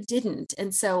when you didn't.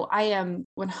 And so I am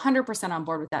 100% on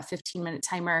board with that 15-minute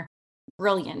timer.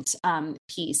 Brilliant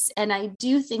piece. And I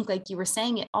do think, like you were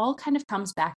saying, it all kind of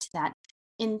comes back to that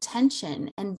intention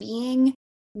and being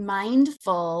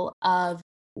mindful of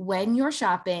when you're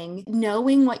shopping,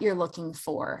 knowing what you're looking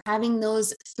for, having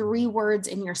those 3 words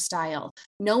in your style,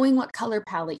 knowing what color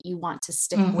palette you want to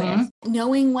stick with,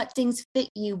 knowing what things fit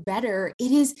you better.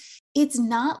 It's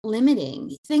not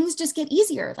limiting. Things just get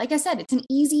easier. Like I said, it's an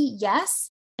easy yes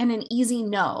and an easy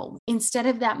no, instead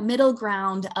of that middle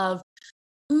ground of,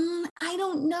 I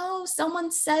don't know, someone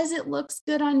says it looks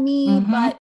good on me,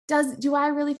 but do I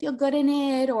really feel good in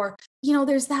it? Or,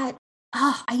 there's that,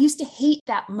 I used to hate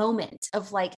that moment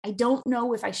of like, I don't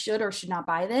know if I should or should not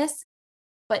buy this,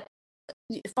 but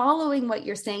following what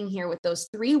you're saying here with those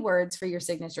 3 words for your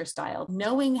signature style,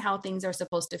 knowing how things are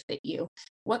supposed to fit you,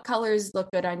 what colors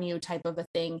look good on you type of a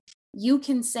thing, you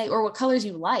can say, or what colors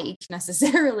you like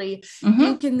necessarily,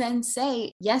 you can then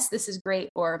say, yes, this is great,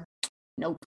 or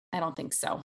nope, I don't think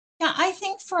so. Yeah, I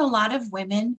think for a lot of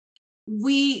women,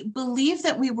 we believe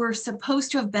that we were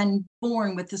supposed to have been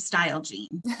born with the style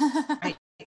gene, right?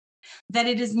 That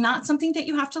it is not something that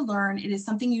you have to learn. It is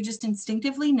something you just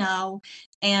instinctively know,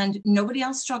 and nobody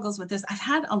else struggles with this. I've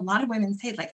had a lot of women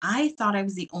say, like, I thought I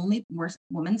was the only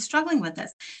woman struggling with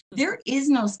this. There is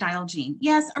no style gene.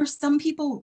 Yes, some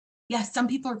people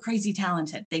are crazy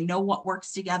talented. They know what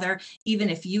works together. Even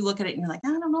if you look at it and you're like, I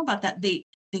don't know about that. They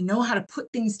know how to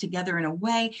put things together in a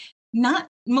way.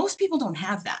 Most people don't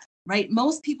have that, right?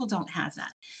 Most people don't have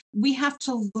that. We have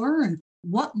to learn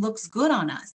what looks good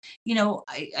on us.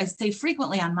 I say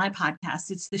frequently on my podcast,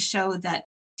 it's the show that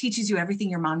teaches you everything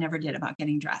your mom never did about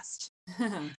getting dressed.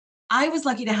 I was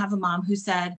lucky to have a mom who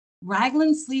said,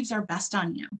 raglan sleeves are best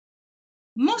on you.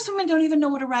 Most women don't even know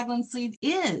what a raglan sleeve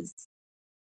is.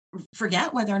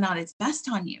 Forget whether or not it's best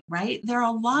on you, right? There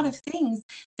are a lot of things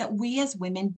that we as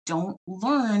women don't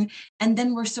learn, and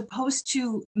then we're supposed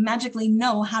to magically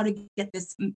know how to get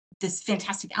this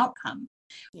fantastic outcome.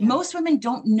 Yeah. Most women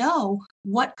don't know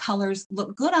what colors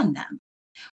look good on them.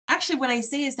 Actually, what I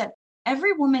say is that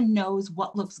every woman knows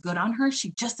what looks good on her.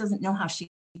 She just doesn't know how she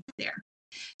gets there.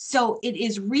 So it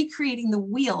is recreating the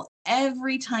wheel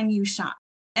every time you shop.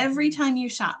 Every time you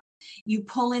shop, you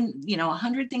pull in,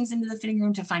 100 things into the fitting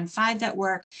room to find 5 that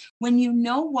work. When you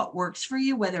know what works for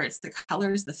you, whether it's the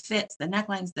colors, the fits, the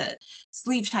necklines, the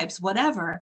sleeve types,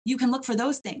 whatever, you can look for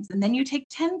those things. And then you take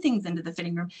 10 things into the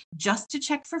fitting room just to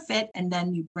check for fit. And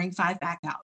then you bring 5 back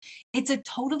out. It's a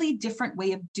totally different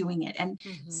way of doing it. And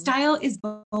style is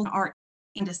both art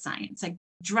and a science. Like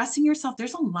dressing yourself,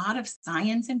 there's a lot of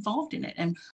science involved in it,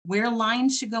 and where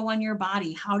lines should go on your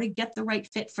body, how to get the right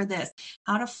fit for this,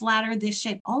 how to flatter this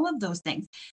shape, all of those things.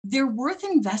 They're worth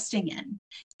investing in.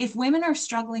 If women are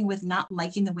struggling with not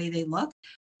liking the way they look,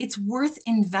 it's worth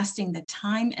investing the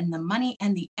time and the money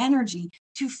and the energy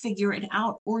to figure it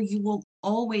out, or you will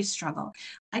always struggle.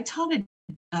 I taught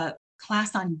a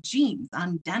class on jeans,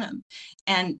 on denim.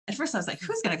 And at first I was like,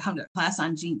 who's going to come to a class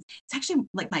on jeans? It's actually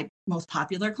like my most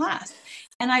popular class.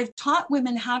 And I've taught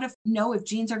women how to know if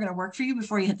jeans are going to work for you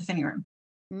before you hit the fitting room.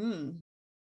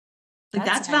 Like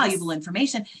that's nice. Valuable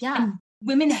information. Yeah. And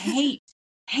women hate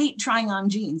trying on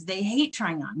jeans. They hate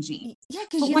trying on jeans. Yeah,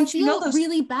 because you feel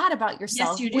really bad about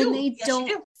yourself when they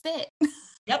don't fit.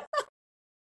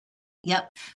 Yep.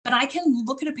 But I can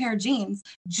look at a pair of jeans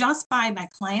just by my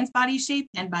client's body shape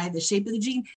and by the shape of the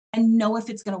jean and know if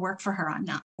it's going to work for her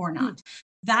or not.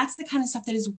 That's the kind of stuff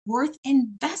that is worth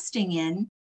investing in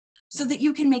so that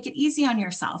you can make it easy on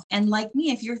yourself. And like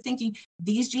me, if you're thinking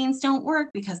these jeans don't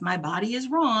work because my body is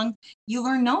wrong, you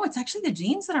learn, no, it's actually the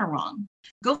jeans that are wrong.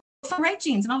 Go for right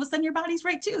jeans and all of a sudden your body's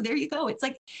right too. There you go. It's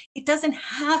like, it doesn't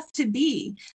have to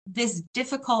be this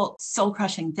difficult soul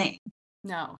crushing thing.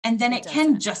 No. And then it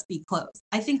can just be clothes.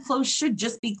 I think clothes should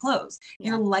just be clothes. Yeah.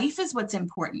 Your life is what's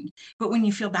important. But when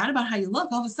you feel bad about how you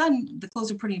look, all of a sudden the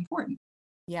clothes are pretty important.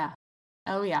 Yeah.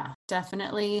 Oh yeah,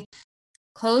 definitely.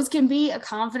 Clothes can be a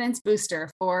confidence booster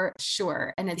for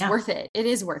sure. And it's worth it. It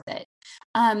is worth it.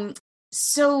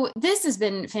 So this has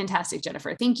been fantastic,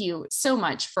 Jennifer. Thank you so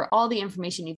much for all the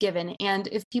information you've given. And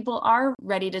if people are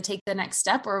ready to take the next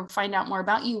step or find out more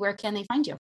about you, where can they find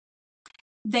you?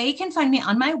 They can find me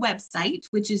on my website,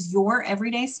 which is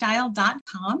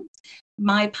youreverydaystyle.com.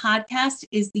 My podcast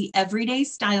is the Everyday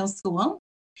Style School.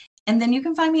 And then you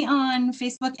can find me on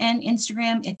Facebook and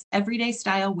Instagram. It's Everyday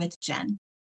Style with Jen.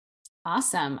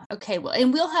 Awesome. Okay. Well,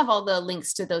 and we'll have all the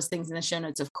links to those things in the show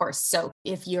notes, of course. So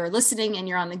if you're listening and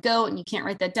you're on the go and you can't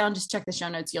write that down, just check the show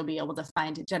notes. You'll be able to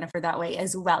find Jennifer that way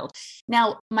as well.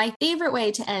 Now, my favorite way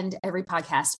to end every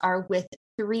podcast are with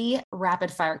 3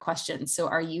 rapid fire questions. So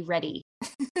are you ready?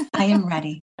 I am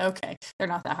ready. Okay. They're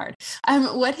not that hard.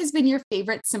 What has been your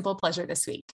favorite simple pleasure this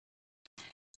week?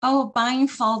 Oh, buying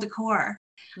fall decor.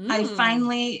 I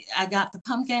got the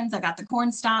pumpkins. I got the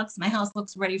corn stalks. My house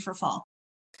looks ready for fall.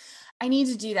 I need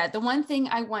to do that. The one thing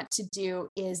I want to do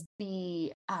is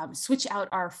switch out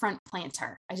our front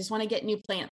planter. I just want to get new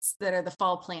plants that are the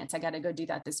fall plants. I got to go do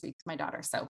that this week with my daughter.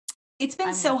 So it's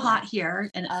been so hot here,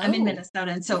 and I'm in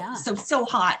Minnesota, and so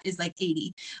hot is like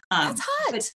 80. That's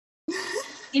hot. But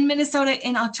in Minnesota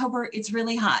in October, it's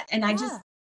really hot, and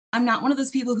I'm not one of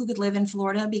those people who could live in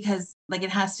Florida because like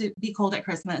it has to be cold at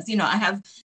Christmas. I have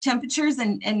temperatures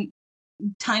and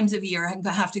times of year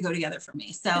have to go together for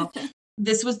me. So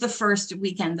this was the first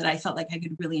weekend that I felt like I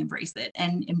could really embrace it,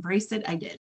 and embrace it I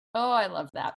did. Oh, I love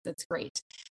that. That's great.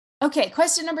 Okay,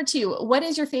 question number 2. What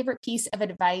is your favorite piece of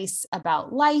advice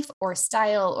about life or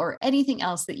style or anything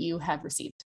else that you have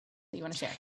received that you want to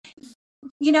share?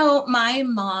 You know, my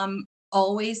mom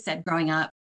always said growing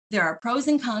up, there are pros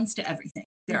and cons to everything.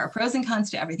 There are pros and cons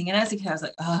to everything. And as a kid, I was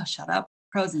like, oh, shut up.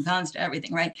 Pros and cons to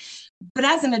everything, right? But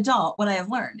as an adult, what I have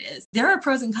learned is there are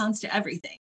pros and cons to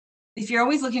everything. If you're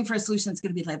always looking for a solution that's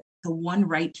going to be like the one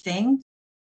right thing,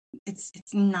 it's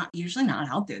usually not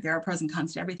out there. There are pros and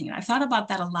cons to everything. And I've thought about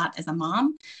that a lot as a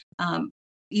mom.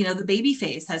 You know, the baby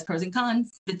phase has pros and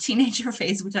cons. The teenager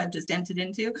phase, which I've just entered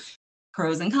into,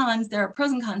 pros and cons. There are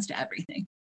pros and cons to everything.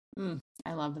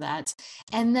 I love that.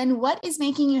 And then what is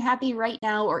making you happy right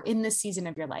now or in this season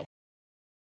of your life?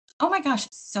 Oh my gosh,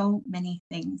 so many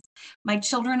things. My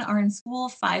children are in school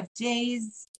 5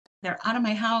 days. They're out of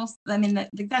my house. I mean,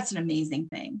 that's an amazing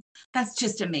thing. That's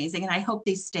just amazing. And I hope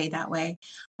they stay that way,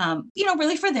 you know,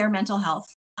 really for their mental health.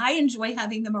 I enjoy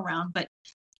having them around, but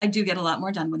I do get a lot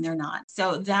more done when they're not.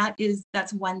 So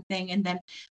that's one thing. And then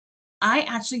I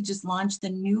actually just launched the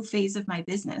new phase of my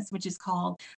business, which is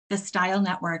called the Style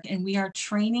Network. And we are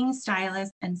training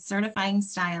stylists and certifying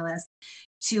stylists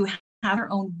to have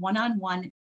their own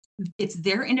one-on-one. It's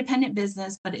their independent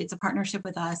business, but it's a partnership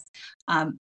with us.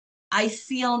 I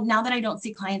feel now that I don't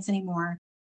see clients anymore,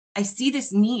 I see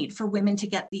this need for women to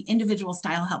get the individual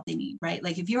style help they need, right?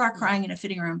 Like if you are crying in a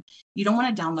fitting room, you don't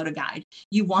want to download a guide.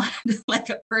 You want like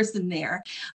a person there.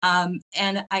 And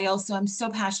I'm so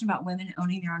passionate about women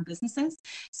owning their own businesses.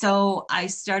 So I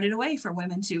started a way for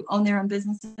women to own their own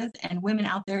businesses and women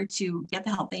out there to get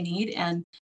the help they need. And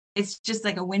it's just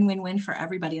like a win-win-win for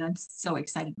everybody. And I'm so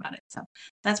excited about it. So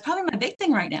that's probably my big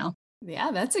thing right now.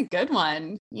 Yeah, that's a good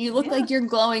one. You look like you're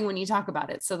glowing when you talk about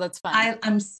it. So that's fun.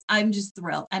 I'm just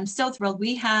thrilled. I'm so thrilled.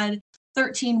 We had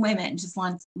 13 women just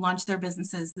launch their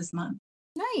businesses this month.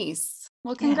 Nice.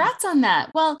 Well, congrats on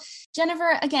that. Well,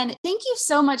 Jennifer, again, thank you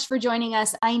so much for joining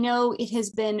us. I know it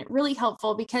has been really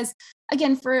helpful because,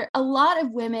 again, for a lot of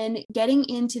women, getting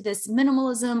into this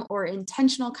minimalism or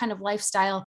intentional kind of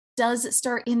lifestyle does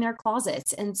start in their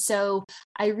closets. And so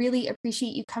I really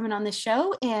appreciate you coming on the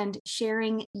show and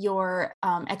sharing your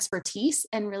expertise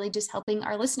and really just helping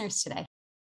our listeners today.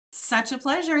 Such a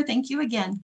pleasure. Thank you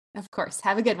again. Of course.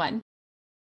 Have a good one.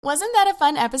 Wasn't that a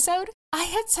fun episode? I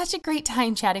had such a great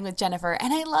time chatting with Jennifer,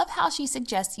 and I love how she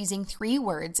suggests using 3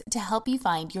 words to help you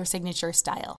find your signature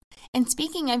style. And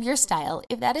speaking of your style,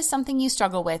 if that is something you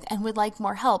struggle with and would like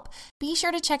more help, be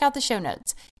sure to check out the show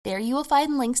notes. There you will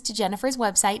find links to Jennifer's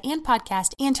website and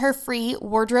podcast and her free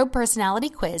wardrobe personality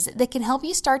quiz that can help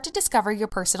you start to discover your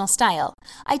personal style.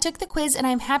 I took the quiz and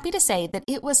I'm happy to say that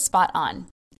it was spot on.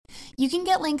 You can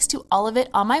get links to all of it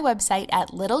on my website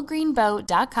at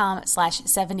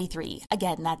littlegreenbow.com/73.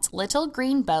 Again, that's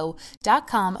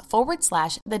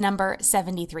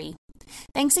littlegreenbow.com/73.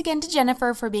 Thanks again to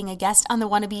Jennifer for being a guest on the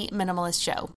Wannabe Minimalist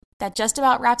Show. That just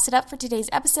about wraps it up for today's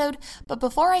episode, but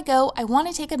before I go, I want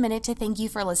to take a minute to thank you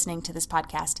for listening to this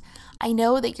podcast. I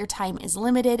know that your time is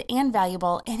limited and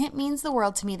valuable, and it means the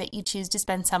world to me that you choose to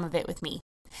spend some of it with me.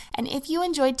 And if you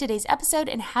enjoyed today's episode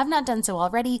and have not done so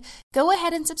already, go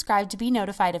ahead and subscribe to be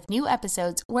notified of new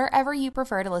episodes wherever you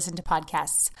prefer to listen to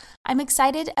podcasts. I'm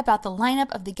excited about the lineup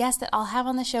of the guests that I'll have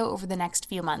on the show over the next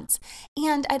few months.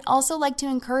 And I'd also like to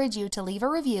encourage you to leave a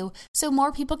review so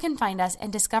more people can find us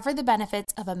and discover the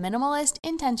benefits of a minimalist,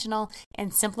 intentional,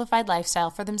 and simplified lifestyle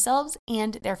for themselves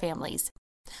and their families.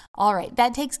 All right,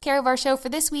 that takes care of our show for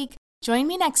this week. Join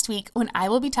me next week when I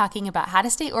will be talking about how to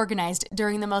stay organized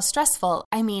during the most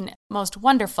most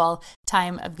wonderful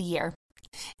time of the year.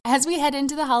 As we head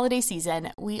into the holiday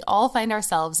season, we all find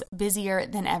ourselves busier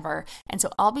than ever, and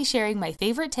so I'll be sharing my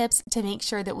favorite tips to make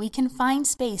sure that we can find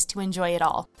space to enjoy it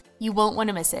all. You won't want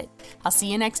to miss it. I'll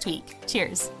see you next week.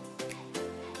 Cheers.